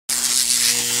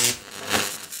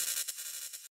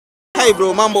Hey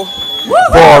bro, mambo.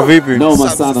 Poa vipi? Noma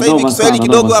sana, noma sana.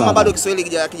 Kidogo ama bado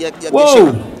Kiswahili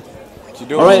Wow.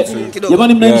 Alright,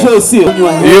 jamani mnaenjoy sio?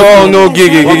 You all know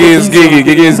Gigi. Gigi is Gigi.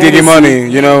 Gigi is Gigi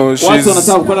Money. You know, she's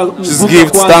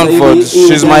Gift Stanford.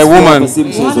 She's my woman.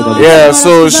 Yeah,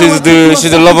 so she's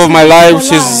the love of my life.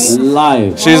 She's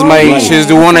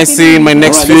the one I see in my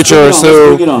next future.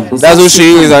 So that's who she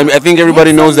is. I think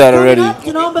everybody knows that already.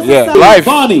 Yeah, life.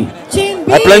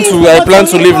 I plan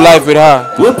to live life with her.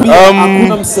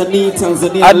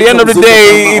 At the end of the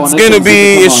day, it's going to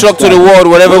be a shock to the world,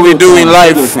 whatever we do in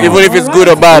life, even if it's good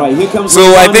or bad. So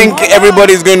I think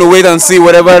everybody's going to wait and see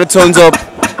whatever turns up.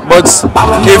 But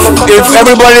if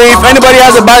anybody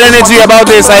has a bad energy about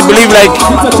this, I believe I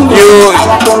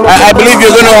believe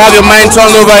you're going to have your mind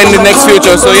turned over in the next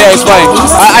future. So yeah, it's fine.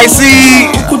 I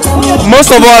see.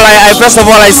 Most of all, first of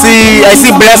all, I see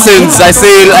blessings. I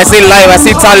see life. I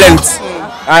see talent.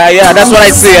 Yeah, that's what I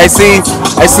see. I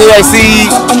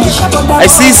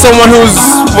see someone who's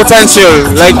potential.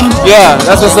 Like, yeah,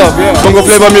 that's what's up. Yeah. Bongo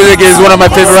flavor music is one of my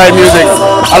favorite music.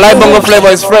 I like bongo flavor.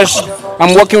 It's fresh.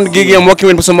 I'm working with Gigi. I'm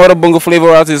working with some other bongo flavor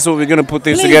artists. So we're gonna put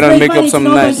things together and make up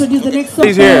something nice.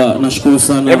 He's here.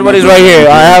 Everybody's right here.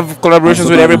 I have collaborations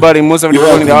with everybody. Most of the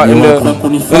people in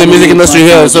the music industry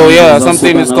here. So yeah,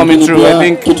 something is coming through. I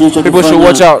think people should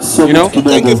watch out. You know.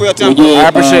 Thank you for your time. I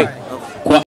appreciate.